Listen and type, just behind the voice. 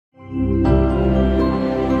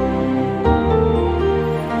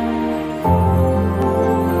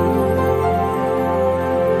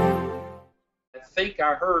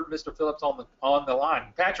I heard Mr. Phillips on the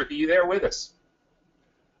line. Patrick, are you there with us?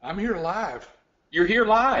 I'm here live. You're here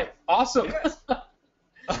live. Awesome. Yes.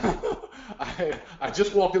 I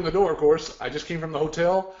just walked in the door, of course. I just came from the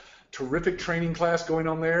hotel. Terrific training class going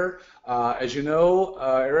on there. As you know,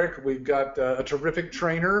 Eric, we've got a terrific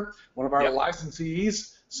trainer, one of our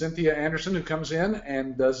licensees, Cynthia Anderson, who comes in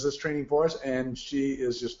and does this training for us, and she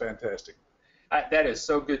is just fantastic. That is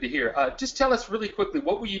so good to hear. Just tell us really quickly,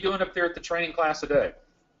 what were you doing up there at the training class today?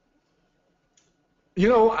 You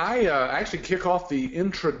know, I actually kick off the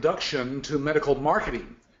introduction to medical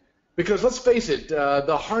marketing. Because let's face it,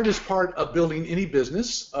 the hardest part of building any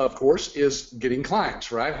business, of course, is getting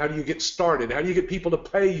clients, right? How do you get started? How do you get people to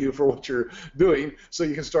pay you for what you're doing so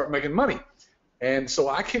you can start making money? And so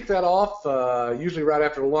I kick that off usually right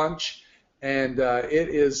after lunch, and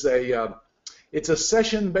it's a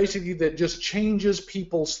session basically that just changes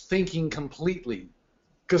people's thinking completely.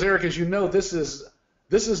 Because Eric, as you know, this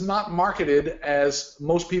is not marketed as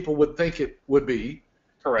most people would think it would be.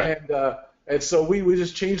 Correct. And so we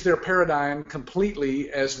just change their paradigm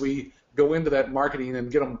completely as we go into that marketing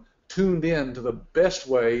and get them tuned in to the best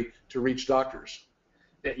way to reach doctors.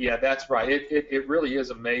 Yeah, that's right. It really is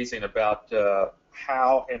amazing about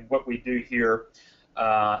how and what we do here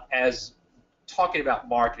as talking about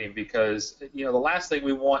marketing, because the last thing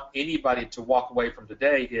we want anybody to walk away from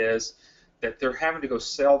today is that they're having to go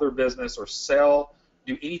sell their business or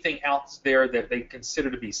do anything else there that they consider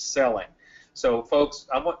to be selling. So, folks,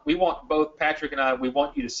 we want both Patrick and I, we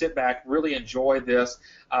want you to sit back, really enjoy this.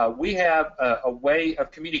 We have a way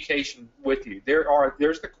of communication with you.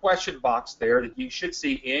 There's the question box there that you should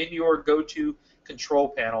see in your go-to control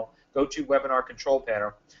panel, go-to webinar control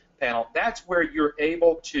panel. That's where you're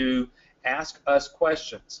able to ask us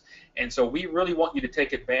questions. And so we really want you to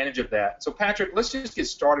take advantage of that. So, Patrick, let's just get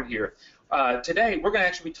started here. Today, we're going to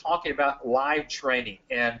actually be talking about live training.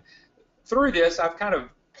 And through this, I've kind of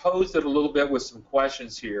posed it a little bit with some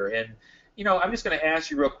questions here, and I'm just going to ask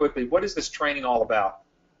you real quickly, what is this training all about?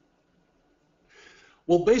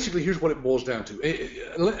 Well, basically, here's what it boils down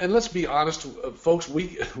to, and let's be honest, folks.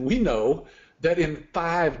 We know that in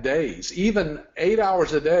 5 days, even 8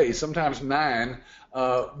 hours a day, sometimes 9,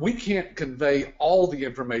 we can't convey all the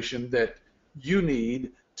information that you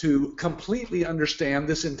need to completely understand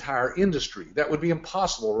this entire industry. That would be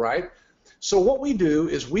impossible, right? So what we do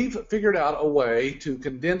is we've figured out a way to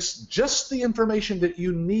condense just the information that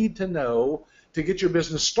you need to know to get your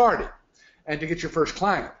business started and to get your first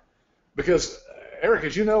client. Because, Eric,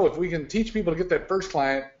 as you know, if we can teach people to get that first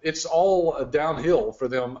client, it's all downhill for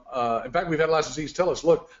them. In fact, we've had licensees tell us,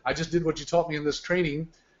 look, I just did what you taught me in this training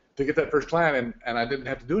to get that first client, and I didn't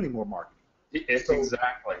have to do any more marketing.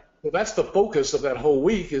 Exactly. So that's the focus of that whole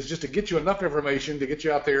week, is just to get you enough information to get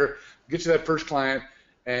you out there, get you that first client,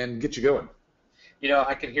 and get you going.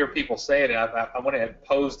 I can hear people say it, and I went ahead and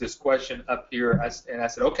posed this question up here, and I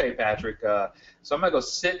said, okay, Patrick, so I'm going to go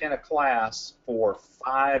sit in a class for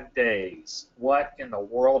 5 days. What in the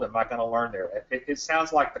world am I going to learn there? It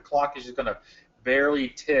sounds like the clock is just going to barely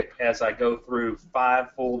tick as I go through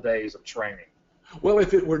 5 full days of training. Well,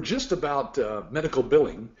 if it were just about medical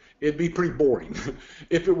billing, it'd be pretty boring.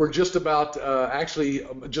 If it were just about actually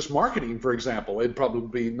just marketing, for example, it'd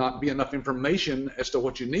probably not be enough information as to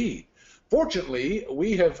what you need. Fortunately,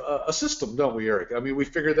 we have a system, don't we, Eric? I mean, we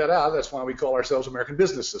figured that out. That's why we call ourselves American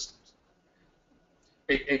Business Systems.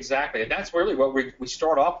 Exactly, and that's really what we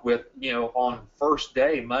start off with, on first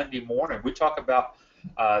day, Monday morning. We talk about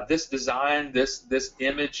this design, this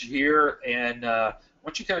image here, and why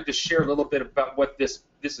don't you kind of just share a little bit about what this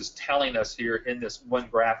is telling us here in this one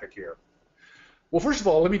graphic here? Well, first of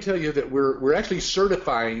all, let me tell you that we're actually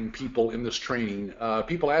certifying people in this training.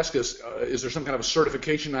 People ask us, is there some kind of a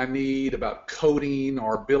certification I need about coding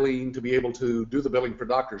or billing to be able to do the billing for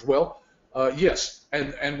doctors? Well, yes,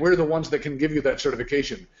 and we're the ones that can give you that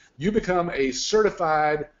certification. You become a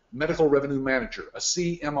certified medical revenue manager, a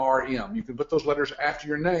CMRM. You can put those letters after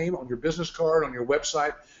your name on your business card, on your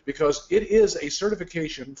website, because it is a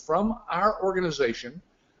certification from our organization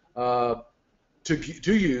to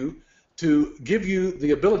you, to give you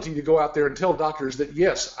the ability to go out there and tell doctors that,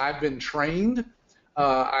 yes, I've been trained,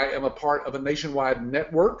 I am a part of a nationwide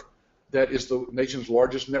network that is the nation's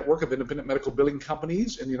largest network of independent medical billing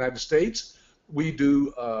companies in the United States. We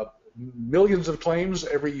do millions of claims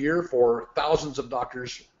every year for thousands of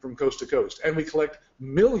doctors from coast to coast, and we collect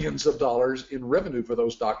millions of dollars in revenue for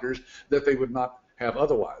those doctors that they would not have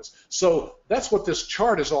otherwise. So that's what this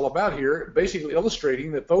chart is all about here, basically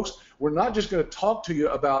illustrating that, folks, we're not just going to talk to you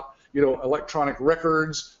about electronic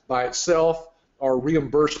records by itself, or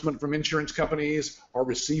reimbursement from insurance companies, or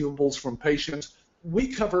receivables from patients. we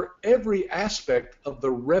cover every aspect of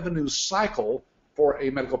the revenue cycle for a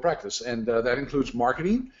medical practice, and that includes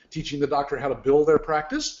marketing, teaching the doctor how to build their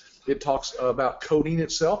practice. It talks about coding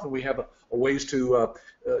itself, and we have ways to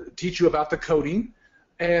teach you about the coding,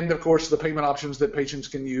 and of course the payment options that patients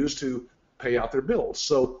can use to pay out their bills.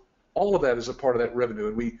 So all of that is a part of that revenue,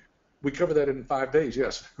 and we cover that in 5 days.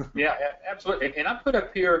 Yes. Yeah, absolutely. And I put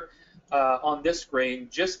up here on this screen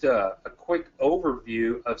just a quick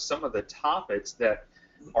overview of some of the topics that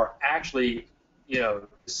are actually,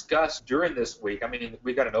 discussed during this week. I mean,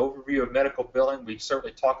 we got an overview of medical billing. We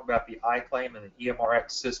certainly talk about the iClaim and the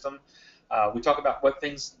EMRX system. We talk about what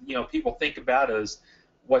things, people think about as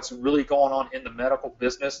what's really going on in the medical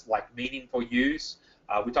business, like meaningful use.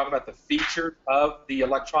 We talk about the feature of the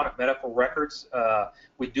electronic medical records.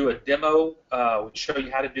 We do a demo. We show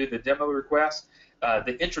you how to do the demo request.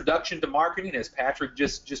 The introduction to marketing, as Patrick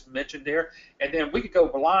just mentioned there. And then we could go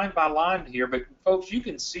line by line here, but folks, you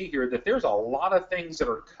can see here that there's a lot of things that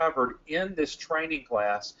are covered in this training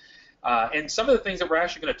class. And some of the things that we're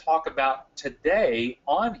actually going to talk about today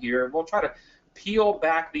on here, we'll try to peel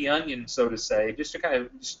back the onion, so to say, just to kind of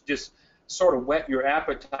just sort of whet your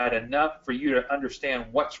appetite enough for you to understand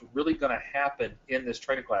what's really going to happen in this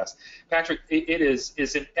training class. Patrick, it is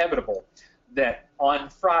inevitable that on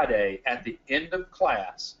Friday at the end of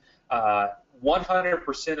class,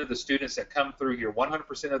 100% of the students that come through here,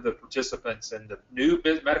 100% of the participants and the new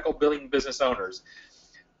medical billing business owners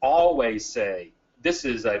always say,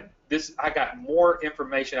 I got more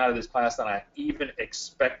information out of this class than I even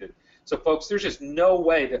expected. So folks, there's just no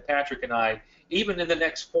way that Patrick and I, even in the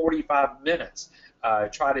next 45 minutes,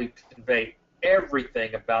 try to convey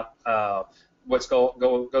everything about what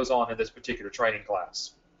goes on in this particular training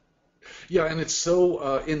class. Yeah, and it's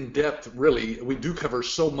so in-depth, really. We do cover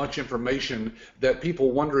so much information that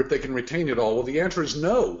people wonder if they can retain it all. Well, the answer is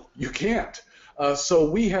no, you can't. So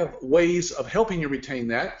we have ways of helping you retain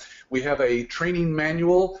that. We have a training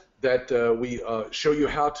manual that we show you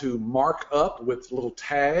how to mark up with little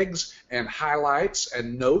tags and highlights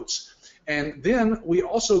and notes. And then we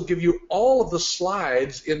also give you all of the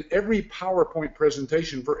slides in every PowerPoint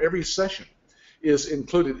presentation for every session is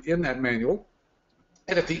included in that manual.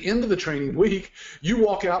 And at the end of the training week, you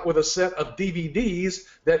walk out with a set of DVDs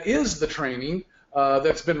that is the training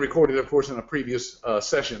that's been recorded, of course, in a previous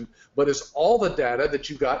session, but it's all the data that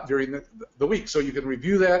you got during the week. So you can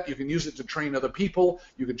review that. You can use it to train other people.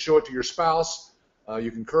 You can show it to your spouse.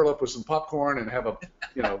 You can curl up with some popcorn and have a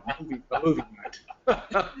movie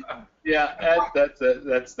night. Yeah,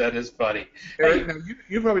 that is funny. Eric, now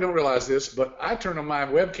you probably don't realize this, but I turn on my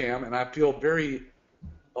webcam and I feel very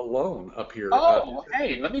alone up here. Oh,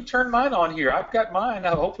 hey, let me turn mine on here. I've got mine.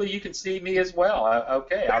 Hopefully you can see me as well.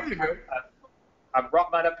 Okay, I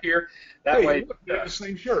brought mine up here. That way. We have the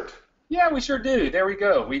same shirt. Yeah, we sure do. There we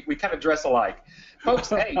go. We kind of dress alike. Folks,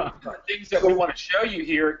 hey, the things that we want to show you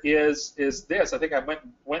here is this. I think I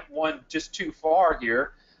went one just too far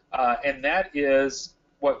here, and that is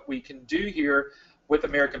what we can do here with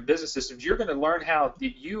American Business Systems. You're going to learn how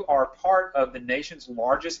you are part of the nation's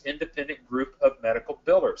largest independent group of medical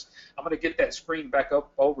billers. I'm going to get that screen back up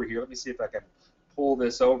over here. Let me see if I can pull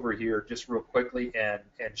this over here just real quickly and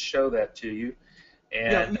show that to you.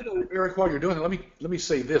 And yeah, Eric, while you're doing it, let me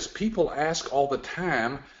say this. People ask all the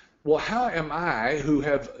time, well, how am I, who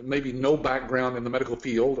have maybe no background in the medical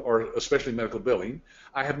field or especially medical billing,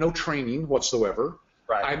 I have no training whatsoever.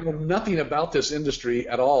 Right. I know nothing about this industry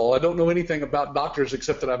at all. I don't know anything about doctors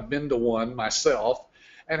except that I've been to one myself.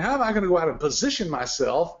 And how am I going to go out and position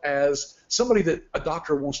myself as somebody that a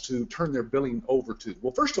doctor wants to turn their billing over to?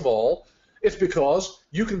 Well, first of all, it's because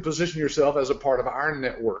you can position yourself as a part of our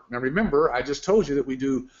network. Now, remember, I just told you that we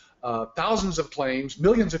do thousands of claims,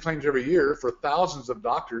 millions of claims every year for thousands of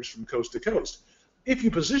doctors from coast to coast. If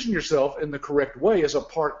you position yourself in the correct way as a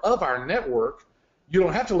part of our network, you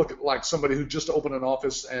don't have to look like somebody who just opened an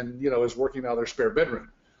office and is working out of their spare bedroom,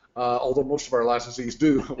 although most of our licensees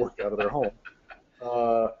do work out of their home.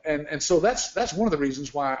 And so that's one of the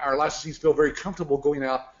reasons why our licensees feel very comfortable going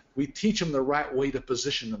out. We teach them the right way to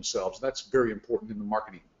position themselves. That's very important in the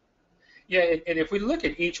marketing. Yeah, and if we look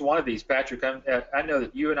at each one of these, Patrick, I know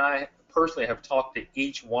that you and I personally have talked to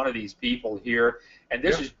each one of these people here, and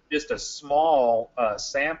this is just a small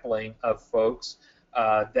sampling of folks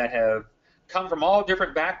that have come from all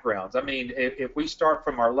different backgrounds. I mean, if we start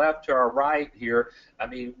from our left to our right here, I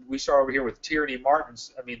mean, we start over here with Tierney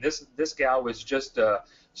Martins. I mean, this gal was just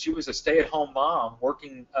she was a stay-at-home mom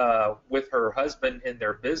working with her husband in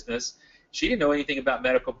their business. She didn't know anything about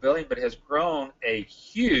medical billing, but has grown a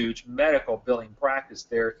huge medical billing practice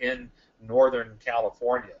there in Northern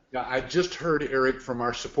California. Yeah, I just heard, Eric, from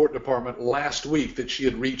our support department last week that she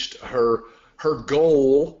had reached her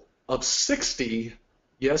goal of 60,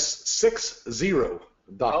 yes, 60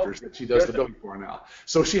 doctors that she does the billing for now.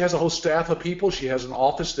 So she has a whole staff of people. She has an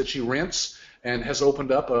office that she rents and has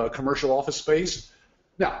opened up a commercial office space.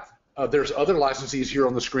 Now, there's other licensees here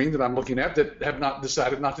on the screen that I'm looking at that have not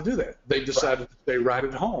decided not to do that. They decided to stay right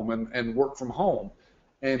at home and work from home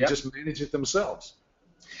and just manage it themselves.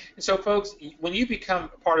 So, folks, when you become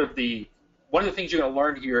part of one of the things you're going to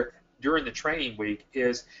learn here during the training week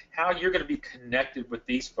is how you're going to be connected with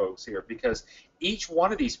these folks here, because each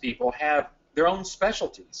one of these people have their own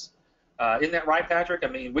specialties. Isn't that right, Patrick? I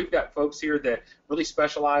mean, we've got folks here that really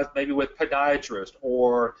specialize maybe with podiatrists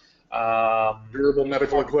or durable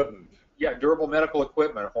medical equipment. Yeah, durable medical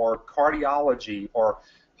equipment or cardiology or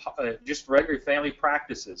just regular family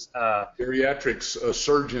practices. Geriatrics,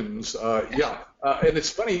 surgeons, and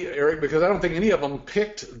it's funny, Eric, because I don't think any of them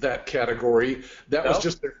picked that category. That was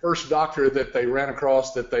just their first doctor that they ran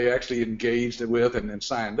across that they actually engaged with and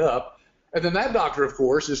signed up. And then that doctor, of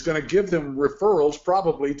course, is going to give them referrals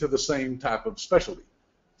probably to the same type of specialty.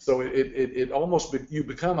 So it almost you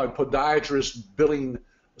become a podiatrist billing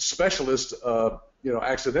specialist,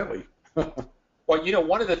 accidentally. Well,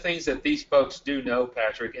 one of the things that these folks do know,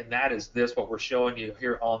 Patrick, and that is what we're showing you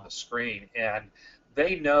here on the screen, and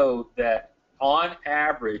they know that on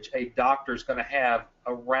average, a doctor is going to have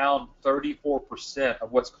around 34%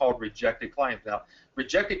 of what's called rejected claims. Now,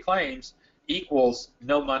 rejected claims equals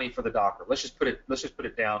no money for the doctor. Let's just put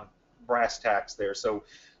it down brass tacks there. So,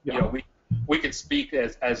 we can speak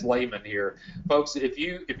as laymen here, folks. If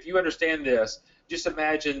you understand this, just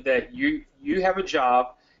imagine that you have a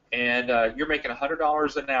job and you're making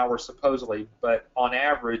 $100 an hour supposedly, but on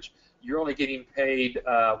average you're only getting paid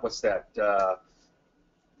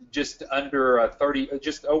just under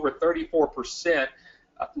just over 34%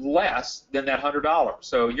 less than that $100.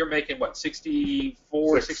 So you're making what,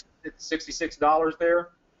 $66 there?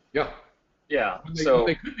 Yeah. Yeah. So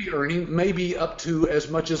they could be earning maybe up to as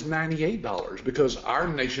much as $98 because our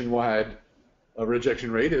nationwide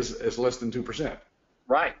rejection rate is less than 2%.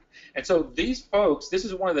 Right. And so these folks, this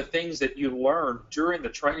is one of the things that you learn during the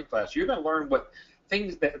training class. You're going to learn what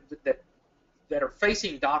things that are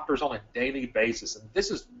facing doctors on a daily basis, and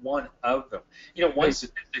this is one of them. One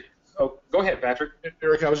statistic. Oh, go ahead, Patrick.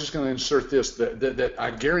 Eric, I was just going to insert this, that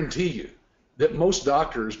I guarantee you that most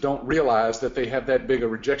doctors don't realize that they have that big a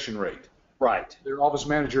rejection rate. Right. Their office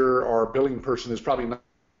manager or billing person is probably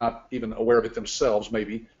not even aware of it themselves,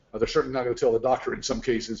 maybe. They're certainly not going to tell the doctor in some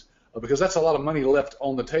cases, because that's a lot of money left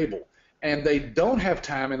on the table. And they don't have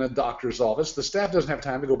time in a doctor's office. The staff doesn't have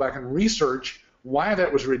time to go back and research why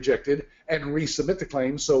that was rejected and resubmit the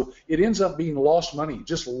claim. So it ends up being lost money,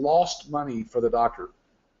 just lost money for the doctor.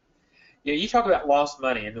 Yeah, you talk about lost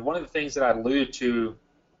money, and one of the things that I alluded to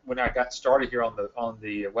when I got started here on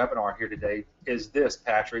the webinar here today is this,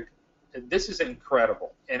 Patrick. This is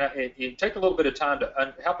incredible, and it take a little bit of time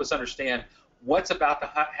to help us understand what's about to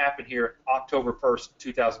happen here October 1st,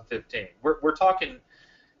 2015. We're talking,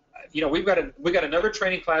 we've got another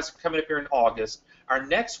training class coming up here in August. Our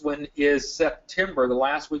next one is September, the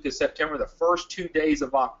last week of September, the first 2 days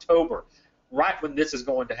of October, right when this is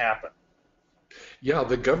going to happen. Yeah,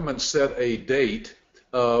 the government set a date.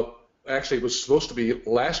 Actually, it was supposed to be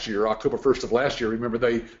last year, October 1st of last year. Remember,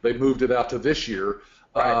 they moved it out to this year.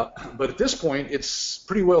 Right. But at this point, it's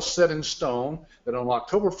pretty well set in stone that on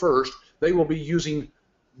October 1st, they will be using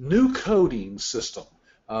new coding system.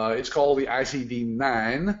 It's called the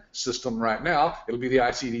ICD-9 system right now. It'll be the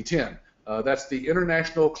ICD-10. That's the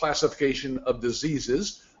International Classification of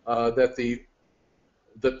Diseases that the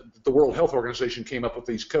World Health Organization came up with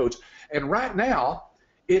these codes. And right now,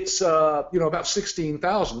 it's about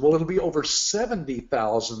 16,000. Well, it'll be over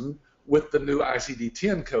 70,000 with the new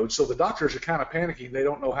ICD-10 code. So the doctors are kind of panicking. They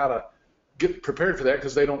don't know how to get prepared for that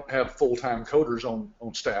because they don't have full-time coders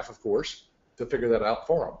on staff, of course, to figure that out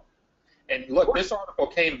for them. And look, this article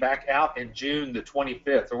came back out in June the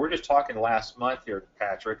 25th. So we're just talking last month here,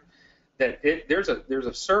 Patrick, that there's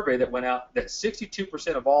a survey that went out that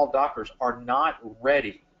 62% of all doctors are not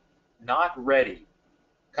ready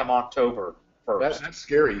come October 1st. That's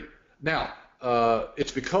scary. Now,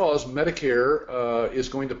 it's because Medicare is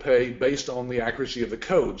going to pay based on the accuracy of the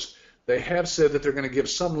codes. They have said that they're going to give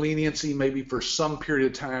some leniency maybe for some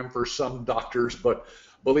period of time for some doctors, but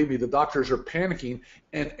believe me, the doctors are panicking.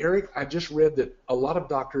 And Eric, I just read that a lot of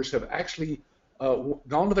doctors have actually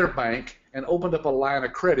gone to their bank and opened up a line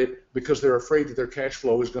of credit because they're afraid that their cash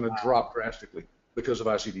flow is going to drop drastically because of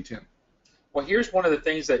ICD-10. Well, here's one of the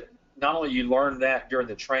things that not only you learn that during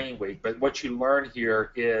the training week, but what you learn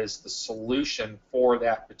here is the solution for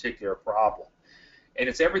that particular problem. And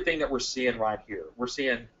it's everything that we're seeing right here. We're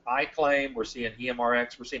seeing iClaim, we're seeing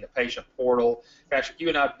EMRX, we're seeing the patient portal. Patrick, you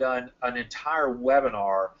and I have done an entire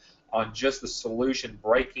webinar on just the solution,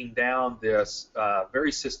 breaking down this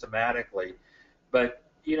very systematically. But,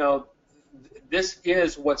 you know, this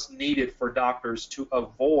is what's needed for doctors to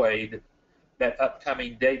avoid that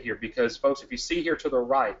upcoming date here, because, folks, if you see here to the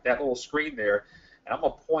right, that little screen there, and I'm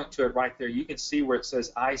going to point to it right there, you can see where it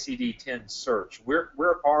says ICD-10 search. We're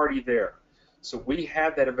already there. So we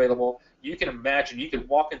have that available. You can imagine, you can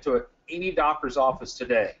walk into any doctor's office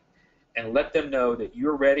today and let them know that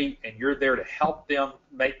you're ready and you're there to help them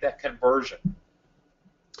make that conversion.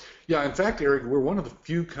 Yeah, in fact, Eric, we're one of the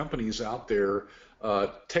few companies out there,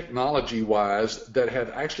 technology-wise, that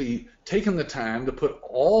have actually taken the time to put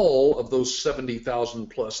all of those 70,000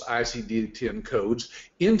 plus ICD-10 codes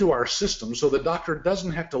into our system, so the doctor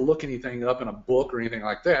doesn't have to look anything up in a book or anything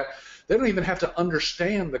like that. They don't even have to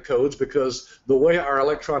understand the codes, because the way our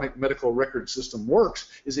electronic medical record system works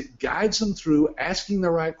is it guides them through asking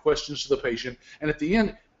the right questions to the patient, and at the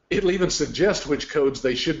end, it'll even suggest which codes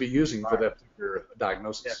they should be using for that particular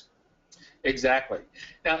diagnosis. Yeah. Exactly.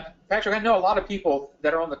 Now, Patrick, I know a lot of people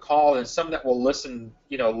that are on the call, and some that will listen,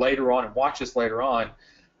 you know, later on and watch this later on.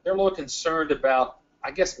 They're a little concerned about, I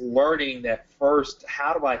guess, learning that first.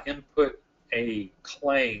 How do I input a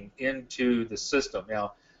claim into the system?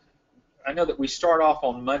 Now, I know that we start off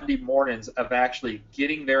on Monday mornings of actually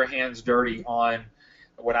getting their hands dirty on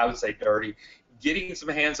what I would say dirty, getting some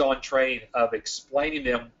hands-on training of explaining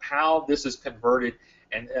them how this is converted.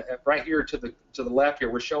 And right here to the left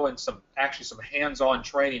here, we're showing some hands-on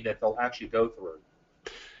training that they'll actually go through.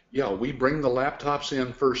 Yeah, we bring the laptops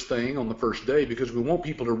in first thing on the first day, because we want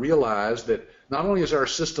people to realize that not only is our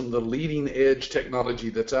system the leading edge technology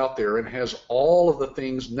that's out there and has all of the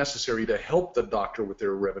things necessary to help the doctor with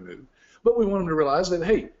their revenue, but we want them to realize that,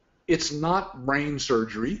 hey, it's not brain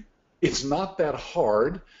surgery. It's not that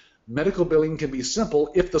hard. Medical billing can be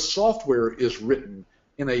simple if the software is written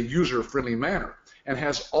in a user-friendly manner and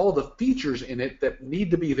has all the features in it that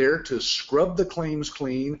need to be there to scrub the claims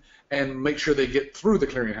clean and make sure they get through the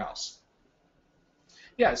clearinghouse.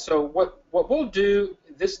 Yeah, so what we'll do,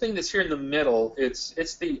 this thing that's here in the middle, it's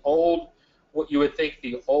the old, what you would think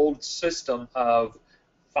the old system of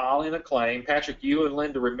filing a claim. Patrick, you and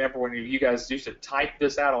Linda remember when you guys used to type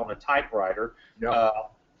this out on a typewriter. Yeah.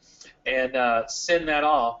 And send that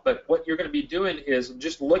off. But what you're going to be doing is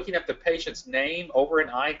just looking at the patient's name over in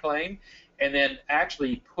iClaim, and then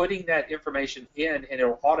actually putting that information in, and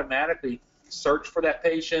it'll automatically search for that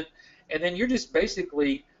patient. And then you're just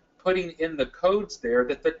basically putting in the codes there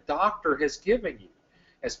that the doctor has given you.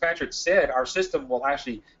 As Patrick said, our system will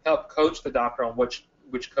actually help coach the doctor on which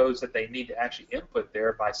codes that they need to actually input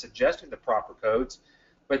there by suggesting the proper codes.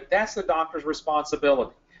 But that's the doctor's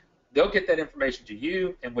responsibility. They'll get that information to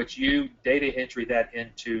you, in which you data entry that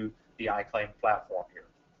into the iClaim platform here.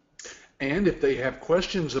 And if they have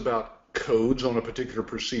questions about codes on a particular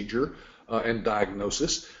procedure and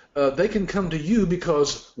diagnosis, they can come to you,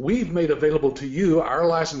 because we've made available to you, our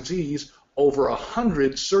licensees, over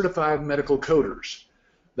 100 certified medical coders.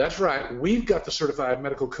 That's right, we've got the certified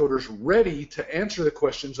medical coders ready to answer the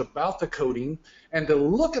questions about the coding and to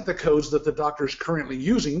look at the codes that the doctor is currently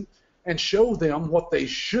using and show them what they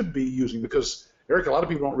should be using. Because, Eric, a lot of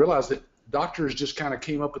people don't realize that doctors just kind of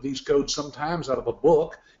came up with these codes sometimes out of a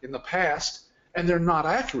book in the past, and they're not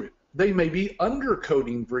accurate. They may be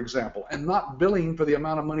undercoding, for example, and not billing for the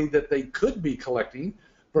amount of money that they could be collecting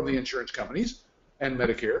from the insurance companies and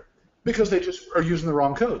Medicare, because they just are using the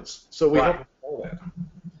wrong codes. So we have all that.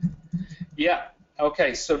 Yeah.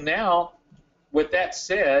 Okay. So now, with that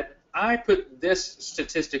said, I put this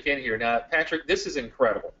statistic in here. Now, Patrick, this is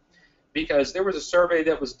incredible, because there was a survey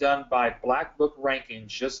that was done by Black Book Rankings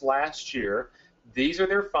just last year. These are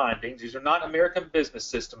their findings. These are not American Business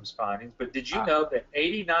Systems findings, but did you know that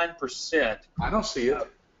 89%... I don't see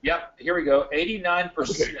it. Yep, here we go.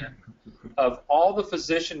 89% of all the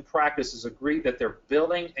physician practices agree that their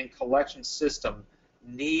billing and collection system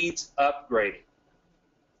needs upgrading.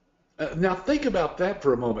 Now think about that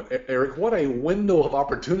for a moment, Eric. What a window of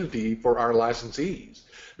opportunity for our licensees.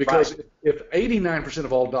 Because if 89%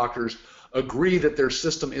 of all doctors agree that their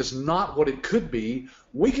system is not what it could be,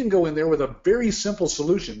 we can go in there with a very simple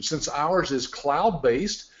solution. Since ours is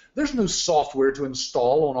cloud-based, there's no software to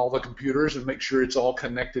install on all the computers and make sure it's all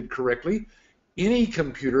connected correctly. Any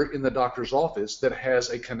computer in the doctor's office that has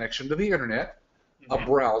a connection to the internet, a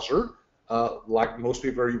browser, like most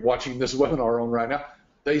people are watching this webinar on right now,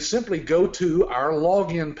 They simply go to our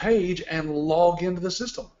login page and log into the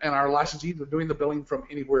system, and our licensees are doing the billing from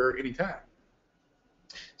anywhere, anytime.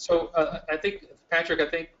 So I think, Patrick, I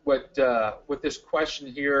think what with this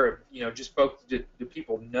question here, just folks, do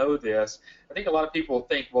people know this? I think a lot of people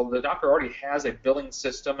think, well, the doctor already has a billing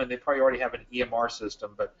system, and they probably already have an EMR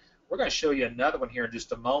system. But we're going to show you another one here in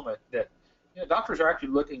just a moment that doctors are actually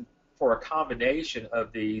looking for a combination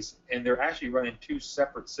of these, and they're actually running two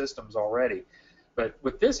separate systems already. But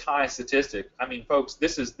with this high statistic, I mean, folks,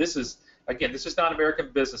 this is again, this is not American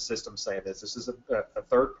Business System saying this. This is a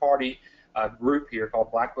third-party group here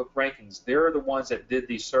called Black Book Rankings. They're the ones that did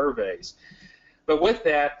these surveys. But with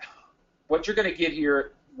that, what you're going to get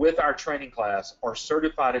here with our training class are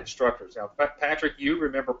certified instructors. Now, Patrick, you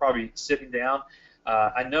remember probably sitting down.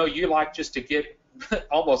 I know you like just to get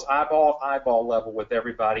almost eyeball level with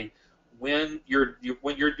everybody when you're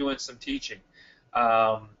doing some teaching.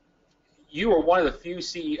 You are one of the few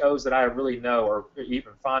CEOs that I really know, or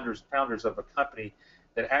even founders of a company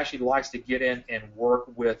that actually likes to get in and work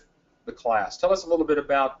with the class. Tell us a little bit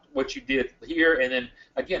about what you did here, and then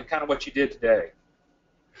again, kind of what you did today.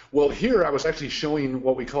 Well, here I was actually showing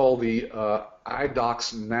what we call the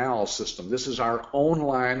iDocs Now system. This is our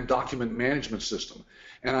online document management system,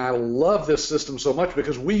 and I love this system so much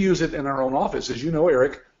because we use it in our own office. As you know,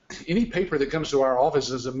 Eric, any paper that comes to our office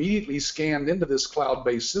is immediately scanned into this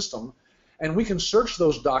cloud-based system, and we can search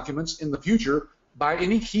those documents in the future by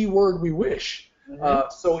any keyword we wish.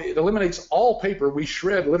 So it eliminates all paper. We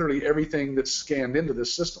shred literally everything that's scanned into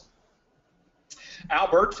this system.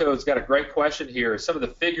 Alberto's got a great question here. Some of the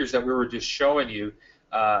figures that we were just showing you,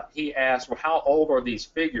 he asked, well, how old are these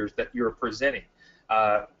figures that you're presenting?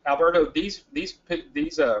 Alberto, these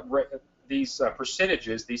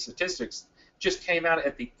percentages, these statistics, just came out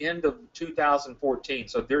at the end of 2014.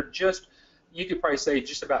 So they're just, you could probably say,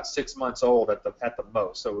 just about 6 months old at the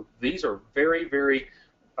most. So these are very, very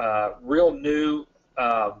real new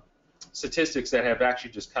statistics that have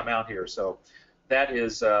actually just come out here. So that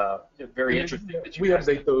is very interesting. That we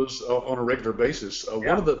update those on a regular basis. One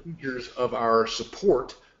of the features of our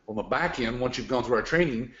support on the back end, once you've gone through our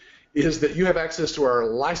training, is that you have access to our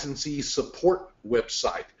licensee support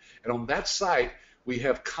website. And on that site, we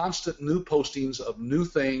have constant new postings of new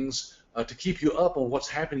things to keep you up on what's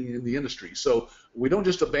happening in the industry. So we don't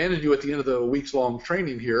just abandon you at the end of the weeks-long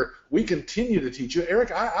training here. We continue to teach you.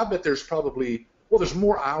 Eric, I bet there's probably, there's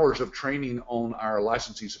more hours of training on our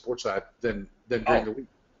licensee support site than during the week.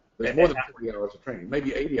 There's more than 40 hours of training,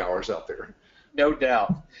 maybe 80 hours out there. No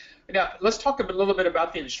doubt. Now, let's talk a little bit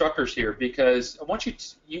about the instructors here, because I want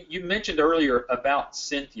you mentioned earlier about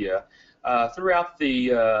Cynthia. Throughout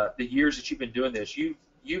the years that you've been doing this,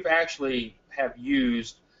 you've actually have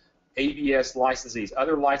used ABS licensees,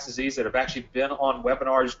 other licensees that have actually been on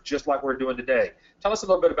webinars just like we're doing today. Tell us a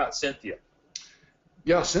little bit about Cynthia.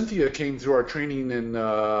 Yeah, Cynthia came through our training in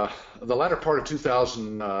the latter part of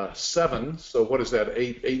 2007, so what is that,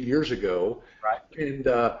 eight years ago. Right.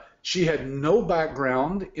 And she had no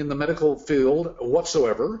background in the medical field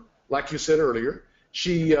whatsoever, like you said earlier.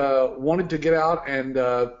 She wanted to get out and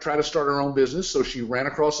try to start her own business, so she ran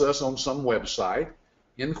across us on some website,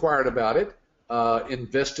 inquired about it,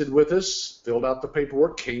 invested with us, filled out the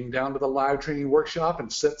paperwork, came down to the live training workshop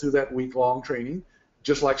and sat through that week-long training,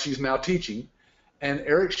 just like she's now teaching. And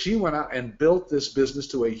Eric, she went out and built this business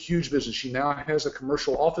to a huge business. She now has a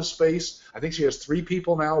commercial office space. I think she has 3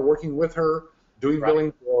 people now working with her, doing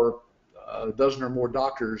billing for a dozen or more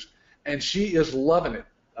doctors, and she is loving it.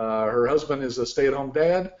 Her husband is a stay-at-home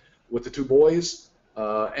dad with the 2 boys,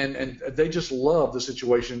 and they just love the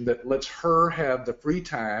situation that lets her have the free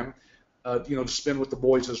time, to spend with the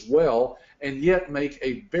boys as well, and yet make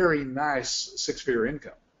a very nice 6-figure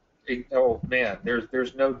income. Oh man,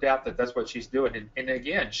 there's no doubt that that's what she's doing. And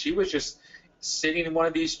again, she was just sitting in one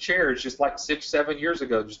of these chairs just like 6-7 years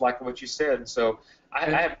ago, just like what you said. And so I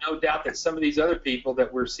have no doubt that some of these other people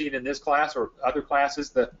that we're seeing in this class or other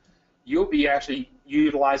classes that you'll be actually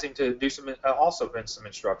utilizing to do some some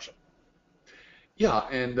instruction. Yeah,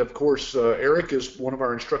 and of course Eric is one of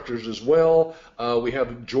our instructors as well. We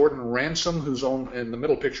have Jordan Ransom, who's in the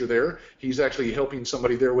middle picture there. He's actually helping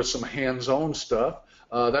somebody there with some hands-on stuff.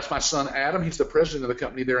 That's my son Adam. He's the president of the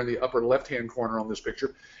company there in the upper left-hand corner on this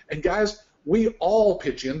picture. And guys, we all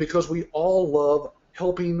pitch in because we all love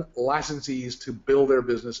helping licensees to build their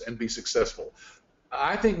business and be successful.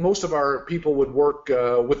 I think most of our people would work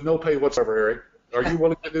with no pay whatsoever, Eric. Are you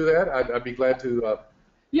willing to do that? I'd be glad to.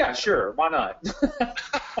 Yeah, sure. Why not?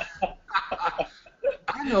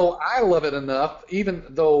 I know I love it enough, even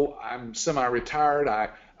though I'm semi-retired.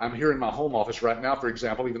 I'm here in my home office right now, for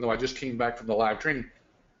example, even though I just came back from the live training.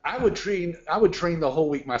 I would train the whole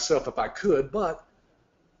week myself if I could, but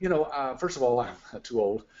first of all, I'm too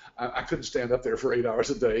old. I couldn't stand up there for 8 hours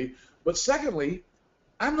a day. But secondly,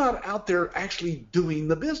 I'm not out there actually doing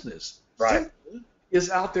the business. Right. Cynthia is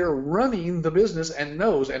out there running the business and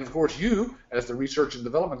knows. And of course, you, as the research and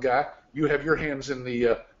development guy, you have your hands in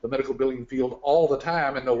the medical billing field all the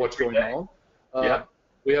time and know what's going on. Yeah.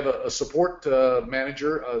 We have a support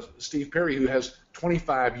manager, Steve Perry, who has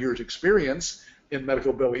 25 years experience in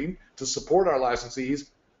medical billing to support our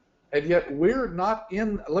licensees. And yet we're not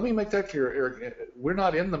in, let me make that clear, Eric, we're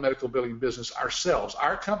not in the medical billing business ourselves.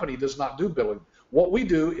 Our company does not do billing. What we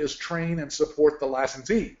do is train and support the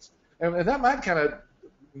licensees. And that might kind of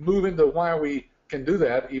move into why we can do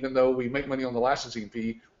that, even though we make money on the licensing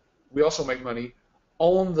fee. We also make money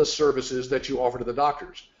on the services that you offer to the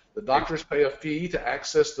doctors. The doctors pay a fee to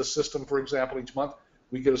access the system, for example, each month.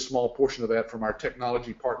 We get a small portion of that from our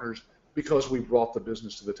technology partners because we brought the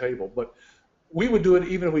business to the table. But we would do it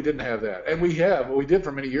even if we didn't have that. And we did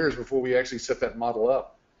for many years before we actually set that model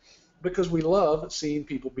up, because we love seeing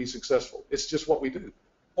people be successful. It's just what we do.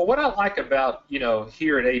 Well, what I like about,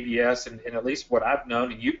 here at ABS, and at least what I've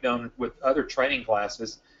known and you've known with other training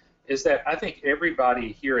classes, is that I think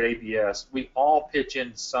everybody here at ABS, we all pitch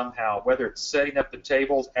in somehow, whether it's setting up the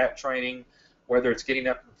tables at training, whether it's getting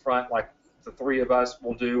up in front like the three of us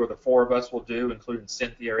will do or the four of us will do, including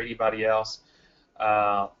Cynthia or anybody else.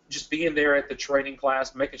 Just being there at the training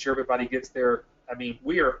class, making sure everybody gets there. I mean,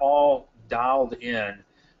 we are all dialed in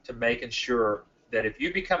to making sure that if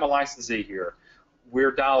you become a licensee here,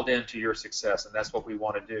 we're dialed into your success, and that's what we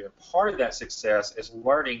want to do. And part of that success is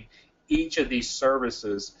learning each of these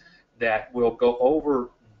services that we'll go over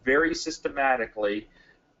very systematically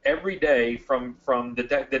every day from the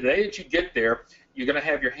day that you get there. You're going to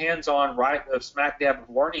have your hands on right of smack dab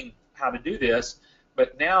of learning how to do this,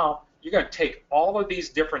 but now you're going to take all of these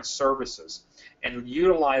different services and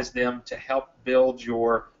utilize them to help build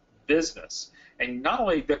your business. And not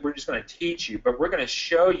only that we're just going to teach you, but we're going to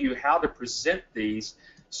show you how to present these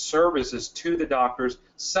services to the doctors.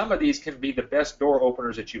 Some of these can be the best door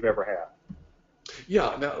openers that you've ever had.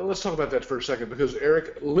 Yeah, now let's talk about that for a second, because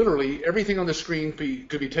Eric, literally everything on the screen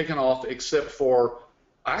could be taken off except for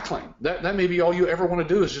iClaim. That may be all you ever want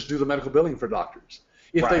to do is just do the medical billing for doctors.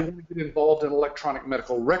 If they want to get involved in electronic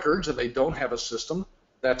medical records and they don't have a system,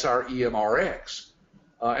 that's our EMRX.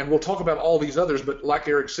 And we'll talk about all these others, but like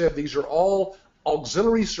Eric said, these are all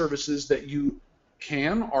auxiliary services that you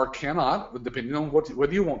can or cannot, depending on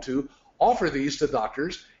whether you want to, offer these to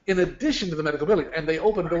doctors in addition to the medical billing, and they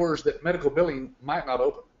open doors that medical billing might not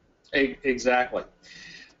open. Exactly.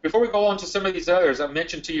 Before we go on to some of these others, I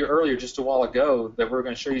mentioned to you earlier just a while ago that we're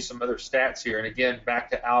going to show you some other stats here. And again, back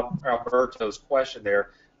to Alberto's question there.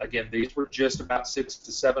 Again, these were just about 6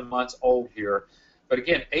 to 7 months old here. But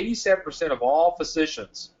again, 87% of all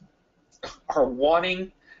physicians are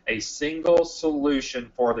wanting a single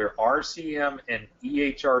solution for their RCM and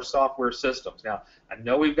EHR software systems. Now, I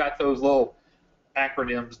know we've got those little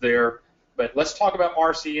acronyms there, but let's talk about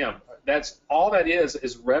RCM. That's all that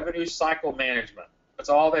is revenue cycle management. That's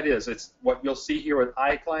all that is. It's what you'll see here with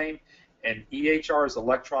iClaim, and EHR is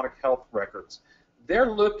electronic health records.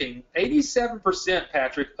 They're looking, 87%,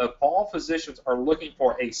 Patrick, of all physicians are looking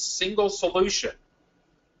for a single solution.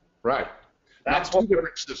 Right. That's not two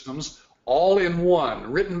different systems, all in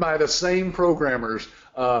one, written by the same programmers,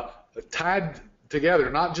 tied together,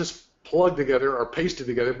 not just plugged together or pasted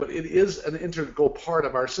together, but it is an integral part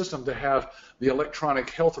of our system to have the electronic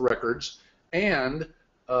health records and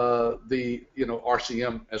the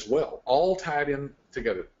RCM as well, all tied in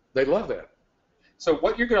together. They love that. So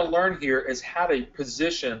what you're going to learn here is how to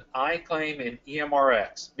position iClaim and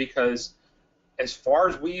EMRX, because as far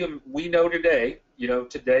as we know today,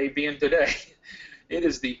 today being today, it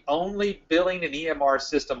is the only billing and EMR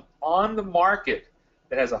system on the market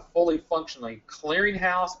that has a fully functioning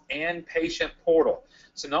clearinghouse and patient portal.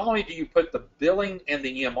 So not only do you put the billing and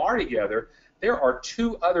the EMR together, there are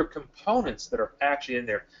two other components that are actually in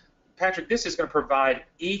there. Patrick, this is going to provide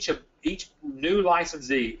each new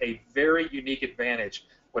licensee a very unique advantage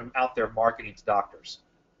when out there marketing to doctors.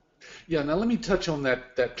 Yeah, now let me touch on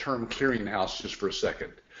that term clearinghouse just for a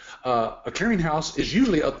second. A clearinghouse is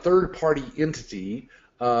usually a third-party entity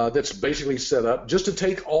that's basically set up just to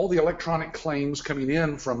take all the electronic claims coming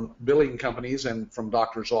in from billing companies and from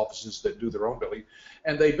doctors' offices that do their own billing,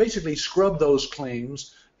 and they basically scrub those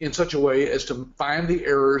claims in such a way as to find the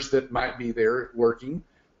errors that might be there working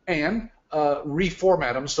and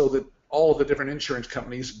reformat them so that all of the different insurance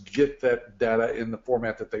companies get that data in the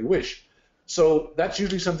format that they wish. So that's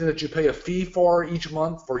usually something that you pay a fee for each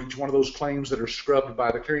month for each one of those claims that are scrubbed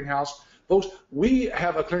by the clearinghouse. Folks, we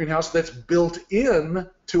have a clearinghouse that's built in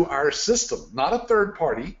to our system, not a third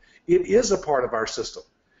party. It is a part of our system.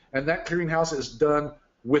 And that clearinghouse is done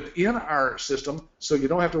within our system, so you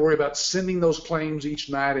don't have to worry about sending those claims each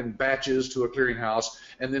night in batches to a clearinghouse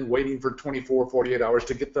and then waiting for 24, 48 hours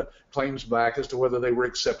to get the claims back as to whether they were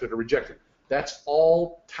accepted or rejected. That's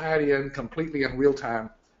all tied in completely in real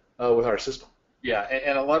time with our system. Yeah,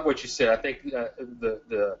 and I love what you said. I think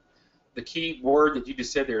the key word that you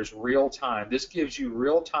just said there is real time. This gives you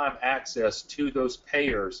real time access to those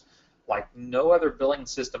payers like no other billing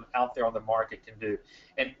system out there on the market can do.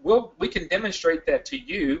 And we can demonstrate that to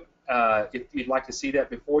you if you'd like to see that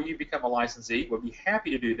before you become a licensee. We'll be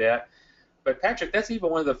happy to do that. But Patrick, that's even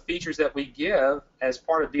one of the features that we give as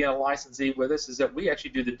part of being a licensee with us, is that we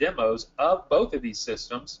actually do the demos of both of these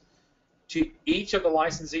systems to each of the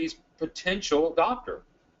licensees' potential doctor.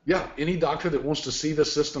 Yeah, any doctor that wants to see the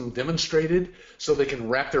system demonstrated so they can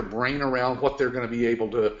wrap their brain around what they're going to be able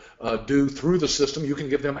to do through the system. You can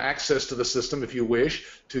give them access to the system if you wish,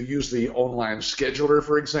 to use the online scheduler,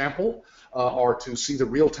 for example, or to see the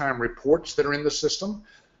real-time reports that are in the system.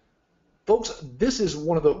 Folks, this is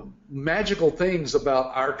one of the magical things about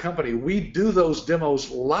our company. We do those demos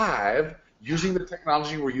live using the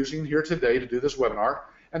technology we're using here today to do this webinar,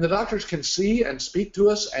 and the doctors can see and speak to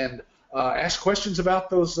us and ask questions about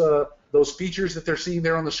those features that they're seeing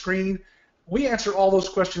there on the screen. We answer all those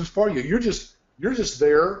questions for you. You're just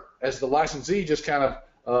there as the licensee, just kind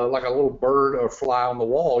of like a little bird or fly on the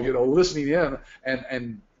wall, listening in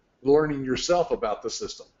and learning yourself about the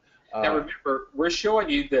system. Now remember, we're showing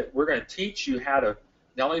you that we're going to teach you how to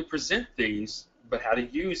not only present these, but how to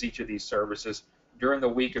use each of these services during the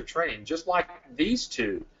week of training, just like these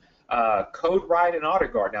two. CodeWrite and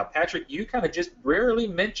AutoGuard. Now, Patrick, you kind of just rarely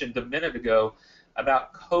mentioned a minute ago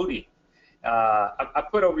about coding. I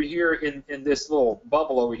put over here in this little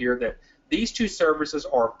bubble over here that these two services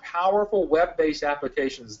are powerful web-based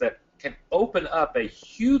applications that can open up a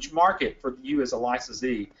huge market for you as a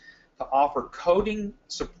licensee to offer coding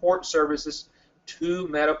support services to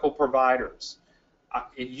medical providers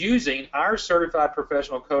using our certified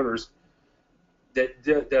professional coders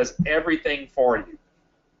that does everything for you.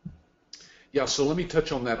 Yeah, so let me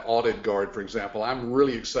touch on that Audit Guard, for example. I'm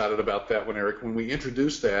really excited about that one, Eric. When we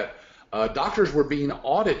introduced that, doctors were being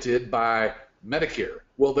audited by Medicare.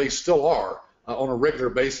 Well, they still are on a regular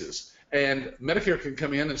basis. And Medicare can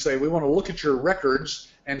come in and say, we want to look at your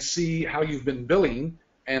records and see how you've been billing,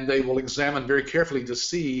 and they will examine very carefully to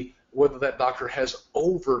see whether that doctor has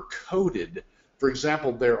over-coded. For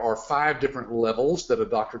example, there are 5 different levels that a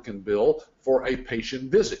doctor can bill for a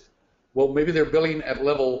patient visit. Well, maybe they're billing at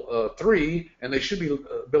level 3, and they should be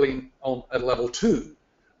billing at level 2.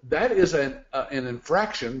 That is an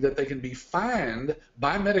infraction that they can be fined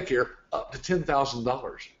by Medicare up to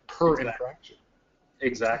 $10,000 per infraction.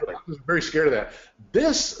 Exactly. I'm very scared of that.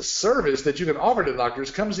 This service that you can offer to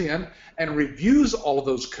doctors comes in and reviews all of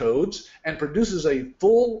those codes and produces a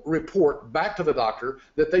full report back to the doctor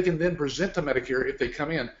that they can then present to Medicare if they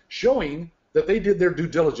come in, showing that they did their due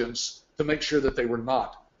diligence to make sure that they were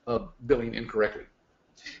not billing incorrectly.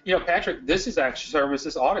 You know, Patrick, this is actually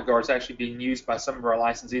services, Audit Guard is actually being used by some of our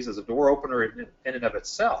licensees as a door opener in and of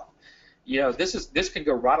itself. You know, this can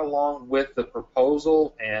go right along with the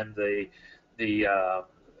proposal and the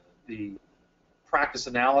practice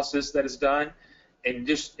analysis that is done, and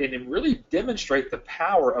really demonstrate the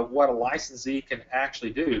power of what a licensee can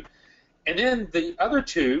actually do. And then the other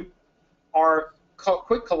two are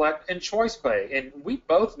Quick Collect and Choice Pay. And we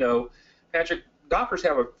both know, Patrick, doctors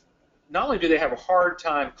not only do they have a hard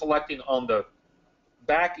time collecting on the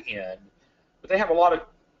back end, but they have a lot of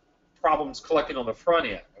problems collecting on the front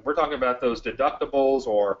end. And we're talking about those deductibles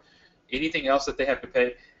or anything else that they have to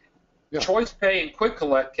pay. Yeah. Choice Pay and Quick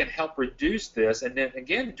Collect can help reduce this. And then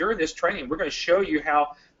again, during this training, we're going to show you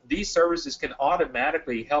how these services can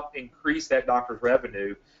automatically help increase that doctor's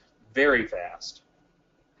revenue very fast.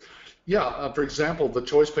 Yeah, for example, the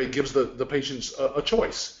Choice Pay gives the patients a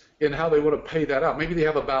choice in how they want to pay that out. Maybe they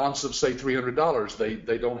have a balance of, say, $300.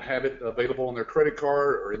 They don't have it available on their credit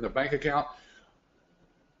card or in their bank account.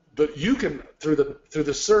 But you can, through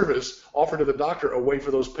the service, offer to the doctor a way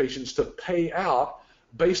for those patients to pay out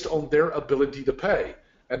based on their ability to pay.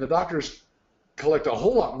 And the doctors collect a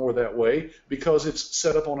whole lot more that way because it's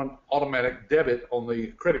set up on an automatic debit on the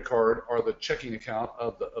credit card or the checking account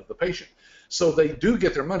of the patient. So they do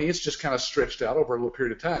get their money. It's just kind of stretched out over a little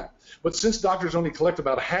period of time. But since doctors only collect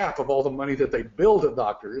about half of all the money that they bill to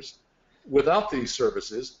doctors without these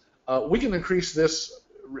services, we can increase this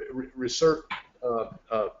research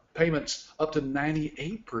payments up to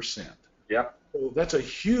 98%. Yep. So that's a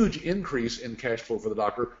huge increase in cash flow for the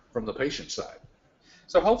doctor from the patient side.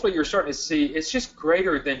 So hopefully you're starting to see it's just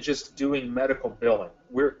greater than just doing medical billing.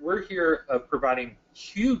 We're here providing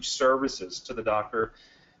huge services to the doctor,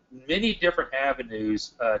 many different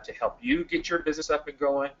avenues to help you get your business up and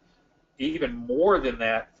going. Even more than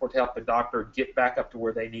that, to help the doctor get back up to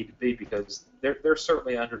where they need to be, because they're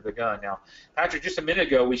certainly under the gun. Now, Patrick, just a minute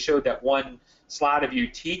ago we showed that one slide of you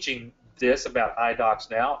teaching this about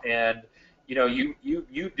iDocs Now, and you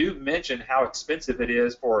do mention how expensive it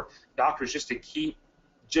is for doctors just to keep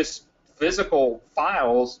just physical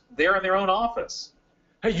files there in their own office.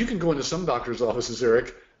 Hey, you can go into some doctors' offices,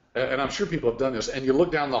 Eric, and I'm sure people have done this, and you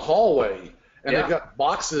look down the hallway, and they've got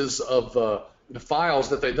boxes of the files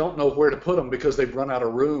that they don't know where to put them because they've run out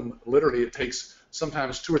of room. Literally, it takes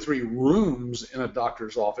sometimes 2 or 3 rooms in a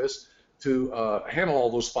doctor's office to handle all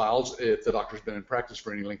those files if the doctor's been in practice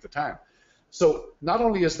for any length of time. So not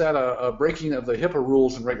only is that a breaking of the HIPAA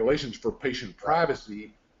rules and regulations for patient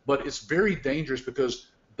privacy, but it's very dangerous because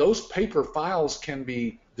those paper files can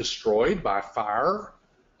be destroyed by fire.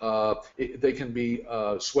 They can be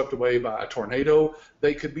swept away by a tornado.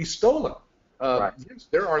 They could be stolen. Right. Yes,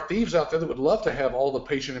 there are thieves out there that would love to have all the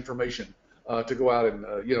patient information to go out and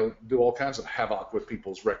do all kinds of havoc with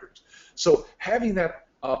people's records. So having that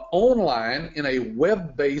online in a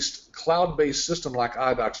web-based, cloud-based system like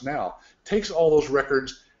iDocs Now takes all those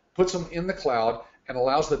records, puts them in the cloud, and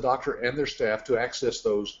allows the doctor and their staff to access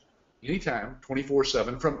those anytime,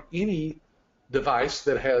 24/7, from any device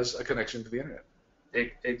that has a connection to the internet.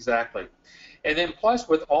 Exactly. And then plus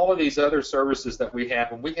with all of these other services that we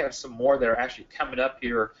have, and we have some more that are actually coming up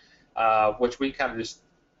here, which we kind of just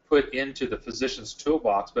put into the physician's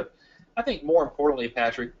toolbox. But I think more importantly,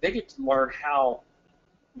 Patrick, they get to learn how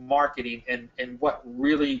marketing and what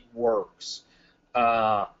really works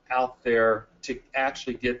out there to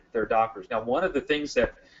actually get their doctors. Now, one of the things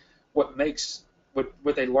that what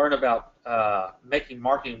they learn about making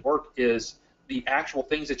marketing work is the actual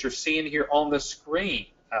things that you're seeing here on the screen.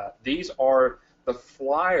 These are the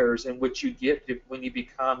flyers in which you get when you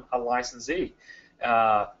become a licensee.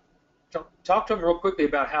 Talk to them real quickly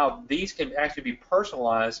about how these can actually be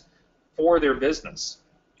personalized for their business.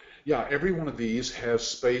 Yeah, every one of these has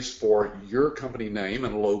space for your company name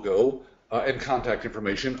and logo and contact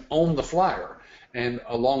information on the flyer. And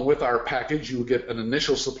along with our package, you will get an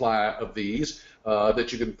initial supply of these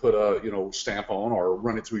that you can put a stamp on or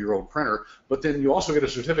run it through your own printer. But then you also get a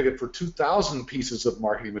certificate for 2,000 pieces of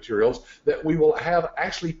marketing materials that we will have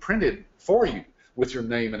actually printed for you with your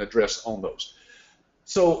name and address on those.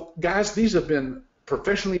 So, guys, these have been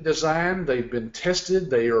professionally designed. They've been tested.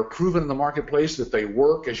 They are proven in the marketplace that they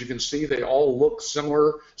work. As you can see, they all look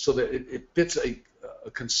similar so that it fits a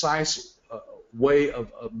concise way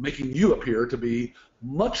of making you appear to be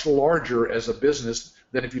much larger as a business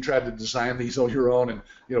than if you tried to design these on your own and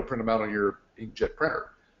print them out on your inkjet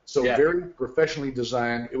printer. So very professionally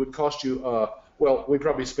designed. It would cost you well, we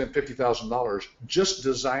probably spent $50,000 just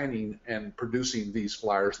designing and producing these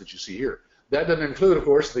flyers that you see here. That doesn't include, of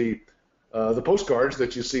course, the postcards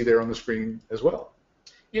that you see there on the screen as well.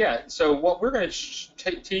 Yeah, so what we're going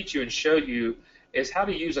to teach you and show you is how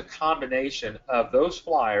to use a combination of those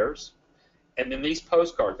flyers and then these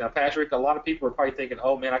postcards. Now, Patrick, a lot of people are probably thinking,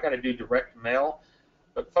 oh, man, I got to do direct mail.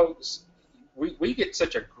 But, folks, we get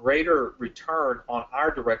such a greater return on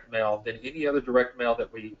our direct mail than any other direct mail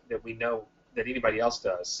that we know that anybody else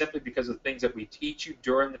does, simply because of the things that we teach you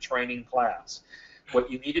during the training class.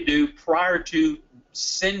 What you need to do prior to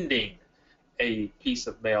sending a piece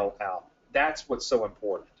of mail out. That's what's so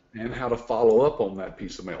important. And how to follow up on that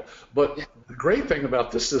piece of mail. But the great thing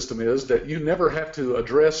about this system is that you never have to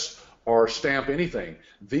address or stamp anything.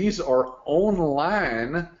 These are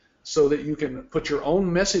online so that you can put your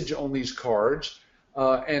own message on these cards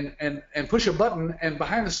and push a button, and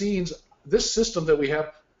behind the scenes, this system that we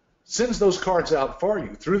have sends those cards out for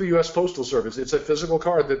you through the U.S. Postal Service. It's a physical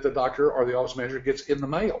card that the doctor or the office manager gets in the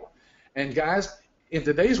mail. And guys, in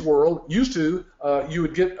today's world, used to you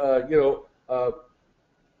would get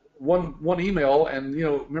one email, and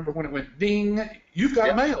remember when it went ding, you've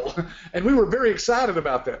got mail, and we were very excited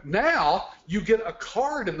about that. Now you get a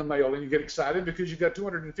card in the mail, and you get excited because you've got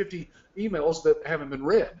 250 emails that haven't been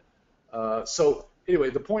read. So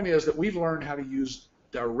anyway, the point is that we've learned how to use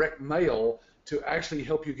direct mail to actually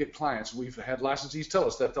help you get clients. We've had licensees tell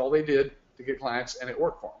us that's all they did to get clients, and it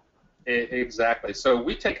worked for them. Exactly. So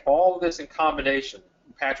we take all of this in combination.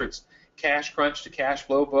 Patrick's Cash Crunch to Cash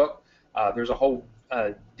Flow book. There's a whole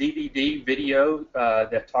DVD video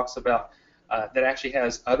that talks about that actually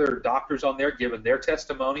has other doctors on there giving their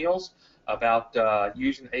testimonials about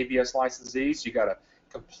using ABS licensees. You got a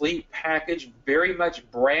complete package, very much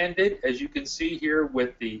branded, as you can see here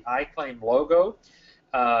with the iClaim logo.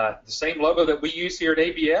 The same logo that we use here at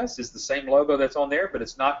ABS is the same logo that's on there, but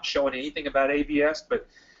it's not showing anything about ABS, but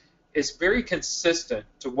it's very consistent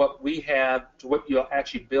to what we have, to what you'll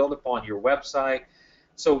actually build upon your website.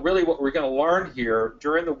 So really what we're going to learn here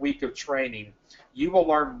during the week of training, you will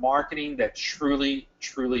learn marketing that truly,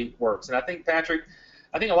 truly works. And I think, Patrick,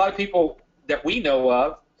 I think a lot of people that we know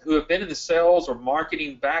of who have been in the sales or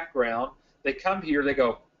marketing background, they come here, they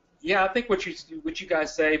go, yeah, I think what you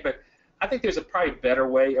guys say, but I think there's a probably better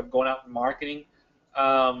way of going out and marketing.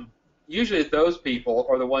 Usually those people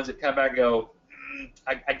are the ones that come back and go,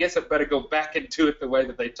 I guess I better go back into it the way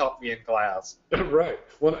that they taught me in class. Right.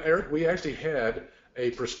 Well, Eric, we actually had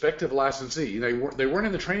a prospective licensee. They weren't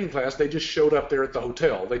in the training class. They just showed up there at the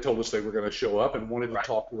hotel. They told us they were going to show up and wanted to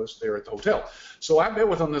talk to us there at the hotel. So I met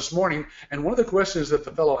with them this morning, and one of the questions that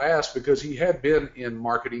the fellow asked, because he had been in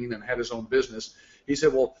marketing and had his own business, he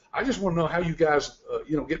said, well, I just want to know how you guys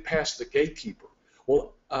get past the gatekeeper.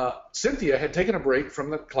 Well, Cynthia had taken a break from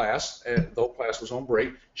the class, and the whole class was on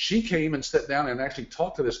break. She came and sat down and actually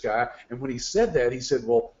talked to this guy, and when he said that, he said,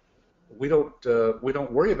 well, we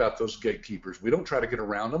don't worry about those gatekeepers. We don't try to get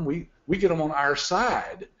around them. We get them on our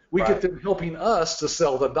side. We get them helping us to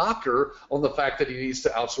sell the doctor on the fact that he needs to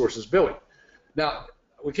outsource his billing. Now,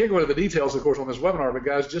 we can't go into the details, of course, on this webinar, but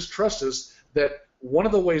guys, just trust us that one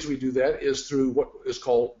of the ways we do that is through what is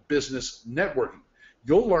called business networking.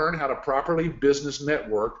 You'll learn how to properly business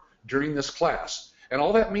network during this class. And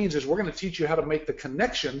all that means is we're going to teach you how to make the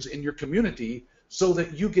connections in your community so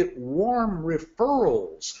that you get warm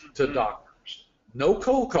referrals to doctors. No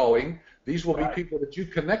cold calling. These will be people that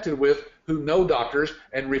you've connected with who know doctors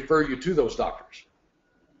and refer you to those doctors.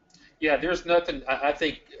 Yeah, there's nothing, I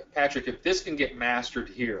think, Patrick, if this can get mastered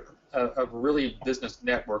here, of really business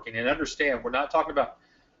networking, and understand, we're not talking about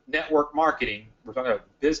network marketing, we're talking about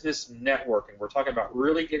business networking. We're talking about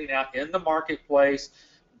really getting out in the marketplace,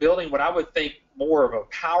 building what I would think more of a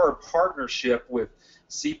power partnership with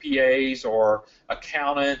CPAs or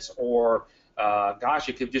accountants or, gosh,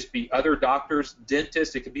 it could just be other doctors,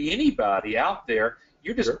 dentists, it could be anybody out there.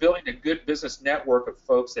 You're just building a good business network of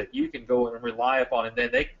folks that you can go and rely upon, and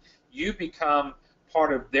then you become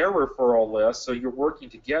part of their referral list, so you're working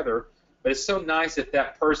together. But it's so nice that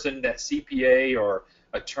that person, that CPA or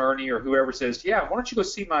attorney or whoever says, yeah, why don't you go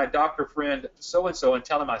see my doctor friend so-and-so and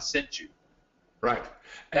tell him I sent you. Right.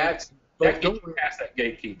 That gets you past that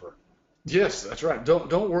gatekeeper. Yes, that's right.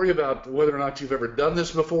 Don't worry about whether or not you've ever done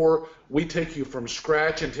this before. We take you from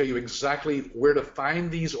scratch and tell you exactly where to find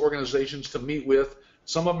these organizations to meet with.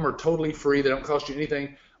 Some of them are totally free. They don't cost you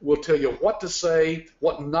anything. We'll tell you what to say,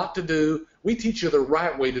 what not to do. We teach you the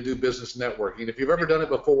right way to do business networking. If you've ever done it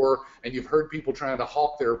before and you've heard people trying to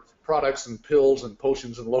hawk their products and pills and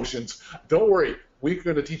potions and lotions, don't worry. We're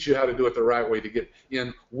going to teach you how to do it the right way to get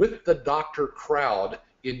in with the doctor crowd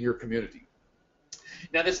in your community.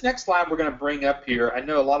 Now, this next slide we're going to bring up here, I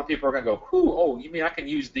know a lot of people are going to go, oh, you mean I can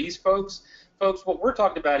use these folks? Folks, what we're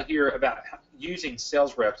talking about here about using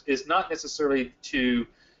sales reps is not necessarily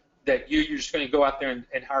that you're just going to go out there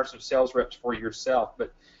and hire some sales reps for yourself,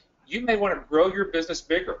 but you may want to grow your business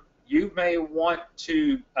bigger. You may want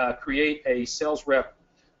to create a sales rep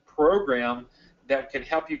program that can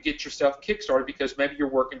help you get yourself kickstarted because maybe you're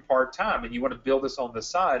working part-time and you want to build this on the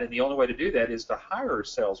side, and the only way to do that is to hire a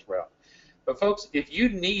sales rep. But folks, if you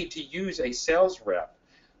need to use a sales rep,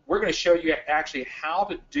 we're going to show you actually how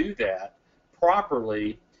to do that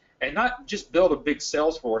properly and not just build a big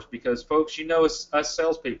sales force because, folks, you know us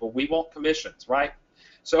salespeople, we want commissions, right?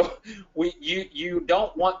 So you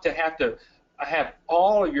don't want to have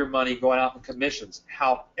all of your money going out in commissions.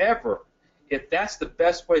 However, if that's the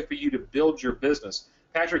best way for you to build your business,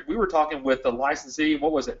 Patrick, we were talking with the licensee,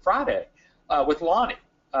 what was it, Friday, with Lonnie,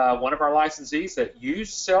 one of our licensees that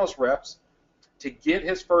used sales reps to get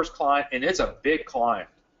his first client, and it's a big client.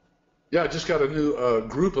 Yeah, I just got a new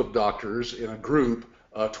group of doctors in a group,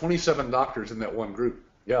 27 doctors in that one group.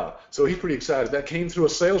 Yeah, so he's pretty excited. That came through a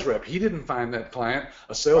sales rep. He didn't find that client,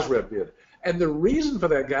 a sales rep did. And the reason for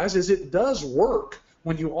that, guys, is it does work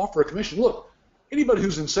when you offer a commission. Look, anybody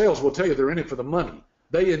who's in sales will tell you they're in it for the money.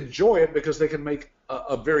 They enjoy it because they can make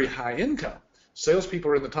a very high income.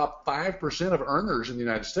 Salespeople are in the top 5% of earners in the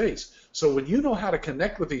United States. So when you know how to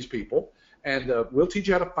connect with these people, and we'll teach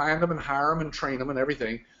you how to find them and hire them and train them and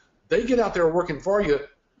everything, they get out there working for you,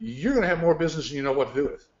 you're going to have more business than you know what to do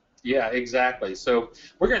with. Yeah, exactly. So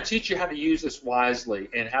we're going to teach you how to use this wisely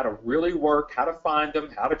and how to really work, how to find them,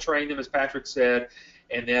 how to train them, as Patrick said,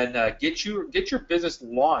 and then get your business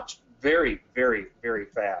launched very, very, very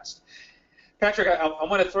fast. Patrick, I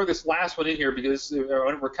want to throw this last one in here because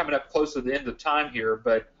we're coming up close to the end of time here,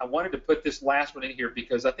 but I wanted to put this last one in here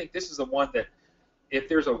because I think this is the one that if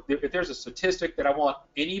there's a statistic that I want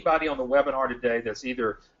anybody on the webinar today that's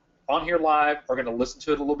either on here live or going to listen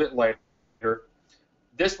to it a little bit later,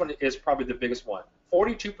 this one is probably the biggest one.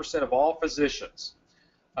 42% of all physicians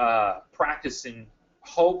practicing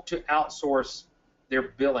hope to outsource their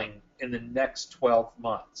billing in the next 12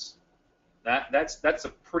 months. That's a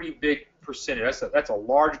pretty big percentage. That's a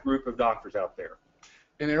large group of doctors out there.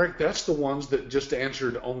 And Eric, that's the ones that just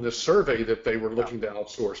answered on this survey that they were looking to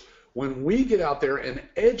outsource. When we get out there and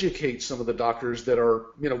educate some of the doctors that are,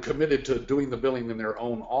 committed to doing the billing in their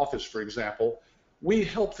own office, for example, we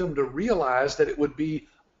help them to realize that it would be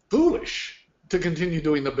foolish to continue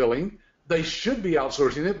doing the billing. They should be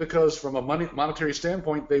outsourcing it because from a monetary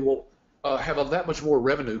standpoint, they will have that much more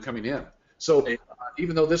revenue coming in. So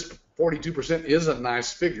even though this 42% is a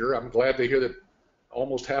nice figure, I'm glad to hear that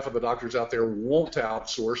almost half of the doctors out there want to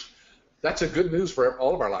outsource. That's a good news for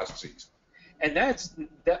all of our licensees. And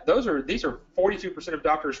these are 42% of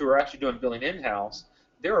doctors who are actually doing billing in-house.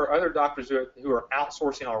 There are other doctors who are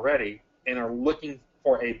outsourcing already and are looking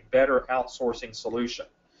for a better outsourcing solution.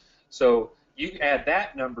 So you add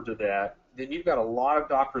that number to that, then you've got a lot of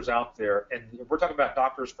doctors out there, and we're talking about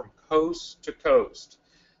doctors from coast to coast,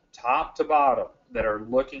 top to bottom, that are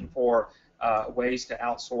looking for ways to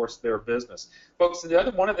outsource their business. Folks,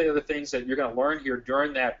 one of the other things that you're going to learn here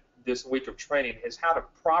during this week of training is how to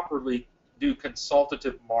properly do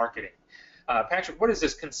consultative marketing. Patrick, what does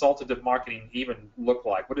this consultative marketing even look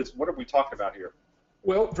like? What are we talking about here?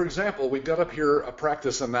 Well, for example, we've got up here a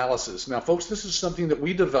practice analysis. Now, folks, this is something that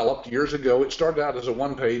we developed years ago. It started out as a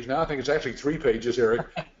one-page. Now I think it's actually 3 pages, Eric.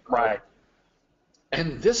 Right.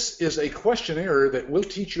 And this is a questionnaire that will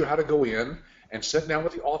teach you how to go in and sit down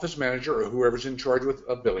with the office manager or whoever's in charge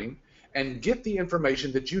of billing and get the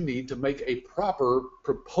information that you need to make a proper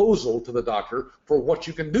proposal to the doctor for what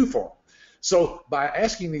you can do for them. So by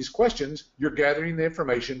asking these questions, you're gathering the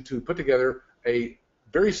information to put together a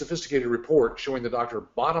very sophisticated report showing the doctor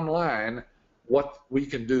bottom line what we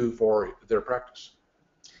can do for their practice.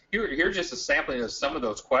 Here's just a sampling of some of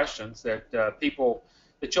those questions that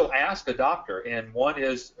that you'll ask a doctor, and one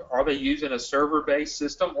is, are they using a server-based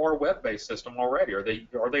system or a web-based system already? Are they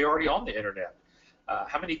already on the internet?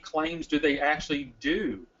 How many claims do they actually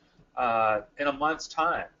do in a month's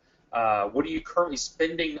time? What are you currently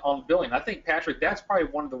spending on billing? I think, Patrick, that's probably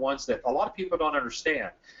one of the ones that a lot of people don't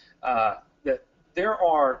understand. That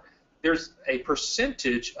there's a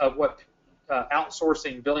percentage of what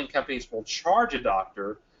outsourcing billing companies will charge a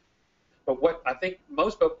doctor, but what I think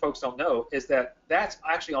most folks don't know is that that's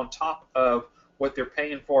actually on top of what they're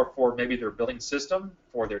paying for maybe their billing system,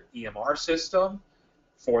 for their EMR system,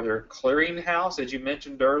 for their clearinghouse, as you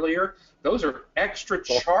mentioned earlier. Those are extra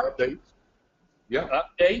charges.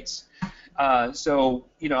 Updates. So,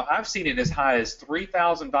 I've seen it as high as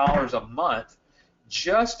 $3,000 a month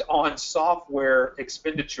just on software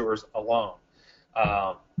expenditures alone.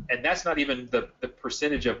 And that's not even the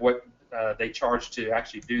percentage of what they charge to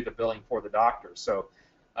actually do the billing for the doctor. So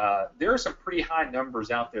there are some pretty high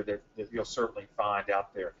numbers out there that you'll certainly find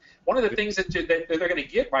out there. One of the things that they're going to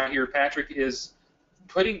get right here, Patrick, is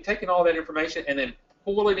taking all that information and then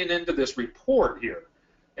pulling it into this report here.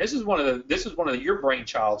 This is one of your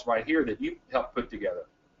brainchilds right here that you helped put together.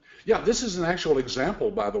 Yeah, this is an actual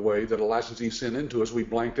example, by the way, that a licensee sent in to us. We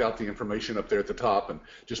blanked out the information up there at the top and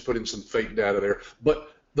just put in some fake data there.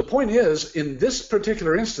 But the point is, in this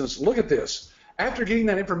particular instance, look at this. After getting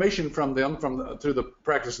that information from them through the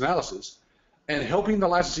practice analysis and helping the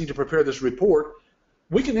licensee to prepare this report,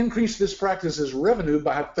 we can increase this practice's revenue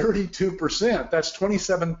by 32%. That's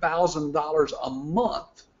 $27,000 a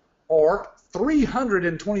month, or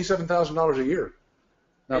 $327,000 a year.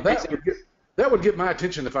 Now that would get my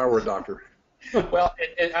attention if I were a doctor. Well,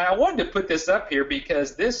 and I wanted to put this up here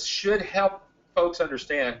because this should help folks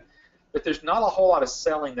understand that there's not a whole lot of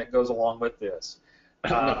selling that goes along with this.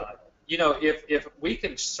 If we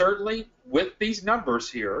can certainly, with these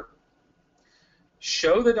numbers here,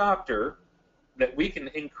 show the doctor that we can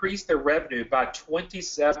increase their revenue by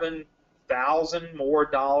 $27,000 more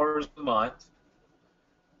a month,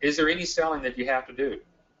 is there any selling that you have to do?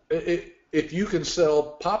 If you can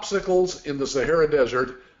sell popsicles in the Sahara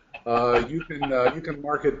Desert, you can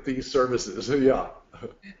market these services. Yeah.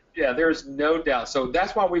 Yeah, there's no doubt. So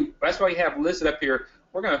that's why we have listed up here.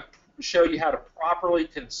 We're going to show you how to properly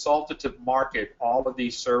consultative market all of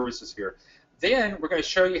these services here. Then we're going to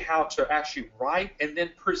show you how to actually write and then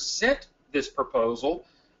present this proposal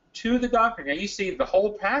to the doctor. Now you see the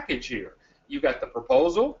whole package here. You got the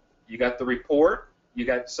proposal, you got the report, You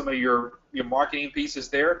got some of your marketing pieces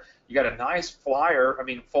there. You got a nice flyer,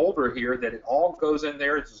 folder here that it all goes in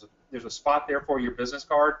there. There's a spot there for your business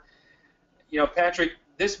card. Patrick,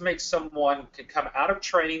 this makes someone can come out of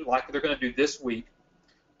training like they're going to do this week,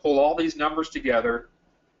 pull all these numbers together,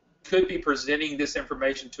 could be presenting this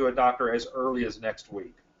information to a doctor as early as next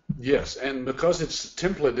week. Yes, and because it's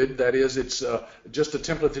templated, that is, it's just a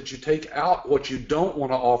template that you take out what you don't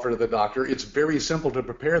want to offer to the doctor. It's very simple to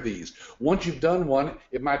prepare these. Once you've done one,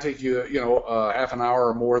 it might take you, half an hour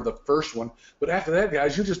or more, the first one. But after that,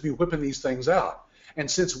 guys, you'll just be whipping these things out. And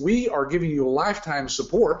since we are giving you lifetime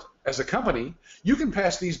support as a company, you can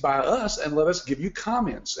pass these by us and let us give you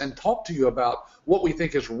comments and talk to you about what we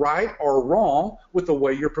think is right or wrong with the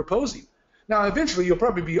way you're proposing. Now, eventually, you'll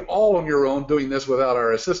probably be all on your own doing this without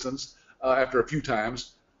our assistance after a few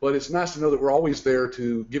times, but it's nice to know that we're always there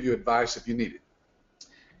to give you advice if you need it.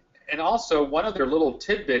 And also, one other little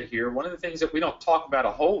tidbit here, one of the things that we don't talk about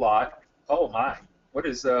a whole lot, oh my, what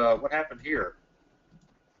happened here?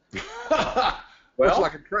 Well, looks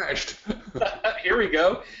like it crashed. Here we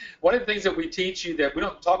go. One of the things that we teach you that we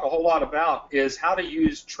don't talk a whole lot about is how to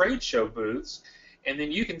use trade show booths. And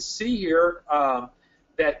then you can see here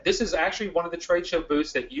that this is actually one of the trade show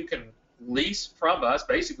booths that you can lease from us.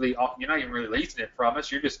 Basically, you're not even really leasing it from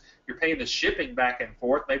us. You're paying the shipping back and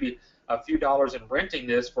forth, maybe a few dollars in renting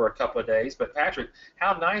this for a couple of days. But Patrick,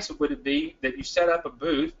 how nice would it be that you set up a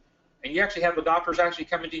booth and you actually have the doctors actually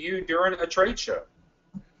coming to you during a trade show?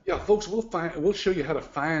 Yeah, folks, we'll show you how to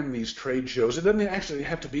find these trade shows. It doesn't actually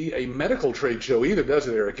have to be a medical trade show either, does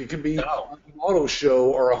it, Eric? It can be an auto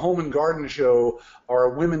show or a home and garden show or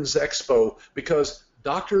a women's expo, because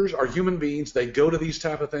doctors are human beings. They go to these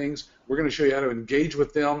type of things. We're going to show you how to engage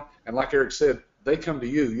with them. And like Eric said, they come to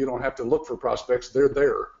you. You don't have to look for prospects. They're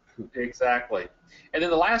there. Exactly. And then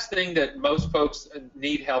the last thing that most folks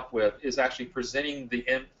need help with is actually presenting the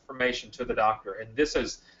information to the doctor. And this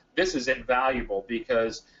is invaluable,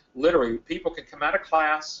 because literally people can come out of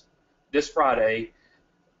class this Friday,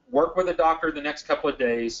 work with a doctor the next couple of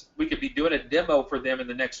days. We could be doing a demo for them in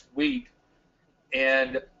the next week,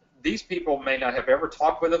 and these people may not have ever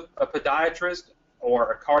talked with a podiatrist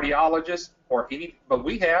or a cardiologist or any, but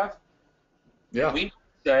we have. Yeah. We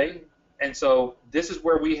say, and so this is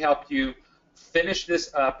where we help you finish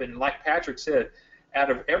this up. And like Patrick said,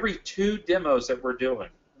 out of every 2 demos that we're doing,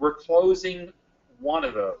 we're closing one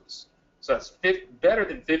of those. So that's better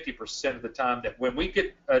than 50% of the time that when we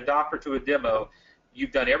get a doctor to a demo,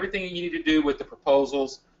 you've done everything you need to do with the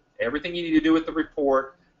proposals, everything you need to do with the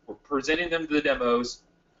report. We're presenting them to the demos.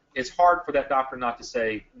 It's hard for that doctor not to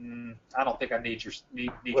say, I don't think I need your.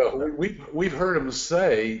 Well, we've heard them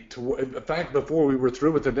say, in fact, before we were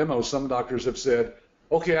through with the demo, some doctors have said,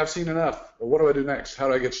 okay, I've seen enough. What do I do next? How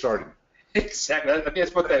do I get started? Exactly. I think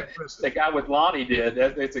that's what the guy with Lonnie did.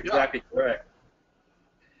 That's exactly correct.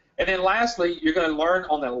 And then lastly, you're going to learn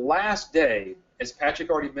on the last day, as Patrick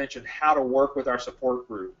already mentioned, how to work with our support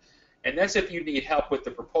group. And that's if you need help with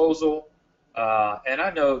the proposal. And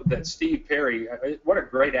I know that Steve Perry, what a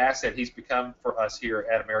great asset he's become for us here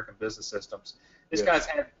at American Business Systems. This guy's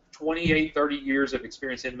had 28, 30 years of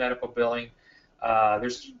experience in medical billing.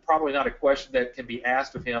 There's probably not a question that can be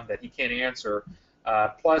asked of him that he can't answer.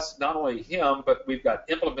 Plus, not only him, but we've got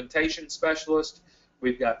implementation specialists.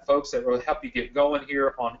 We've got folks that will help you get going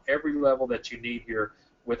here on every level that you need here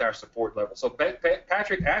with our support level. So,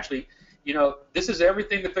 Patrick, actually, this is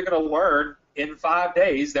everything that they're going to learn in 5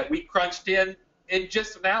 days that we crunched in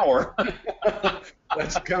just an hour.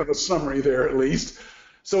 That's kind of a summary there, at least.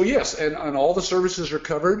 So, yes, and all the services are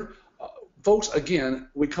covered. Folks, again,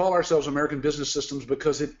 we call ourselves American Business Systems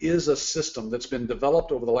because it is a system that's been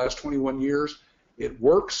developed over the last 21 years. It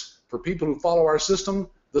works for people who follow our system.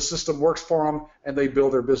 The system works for them, and they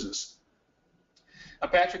build their business.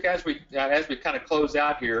 Patrick, as we kind of close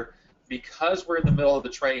out here, because we're in the middle of the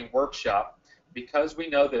training workshop, because we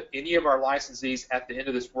know that any of our licensees at the end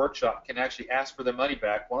of this workshop can actually ask for their money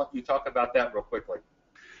back, why don't you talk about that real quickly?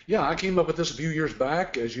 Yeah, I came up with this a few years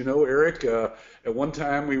back. As you know, Eric, at one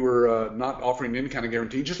time we were not offering any kind of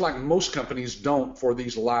guarantee, just like most companies don't for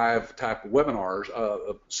these live type webinars,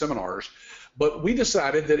 seminars. But we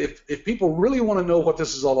decided that if people really want to know what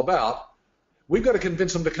this is all about, we've got to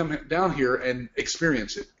convince them to come down here and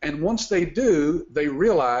experience it. And once they do, they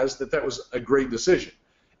realize that that was a great decision.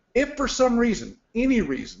 If for some reason, any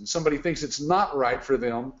reason, somebody thinks it's not right for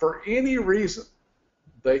them, for any reason,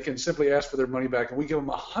 they can simply ask for their money back, and we give them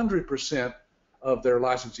 100% of their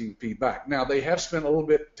licensing fee back. Now, they have spent a little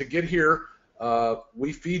bit to get here.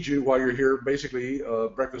 We feed you while you're here, basically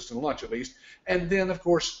breakfast and lunch at least. And then, of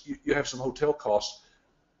course, you have some hotel costs.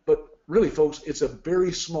 But really, folks, it's a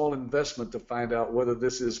very small investment to find out whether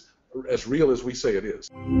this is as real as we say it is.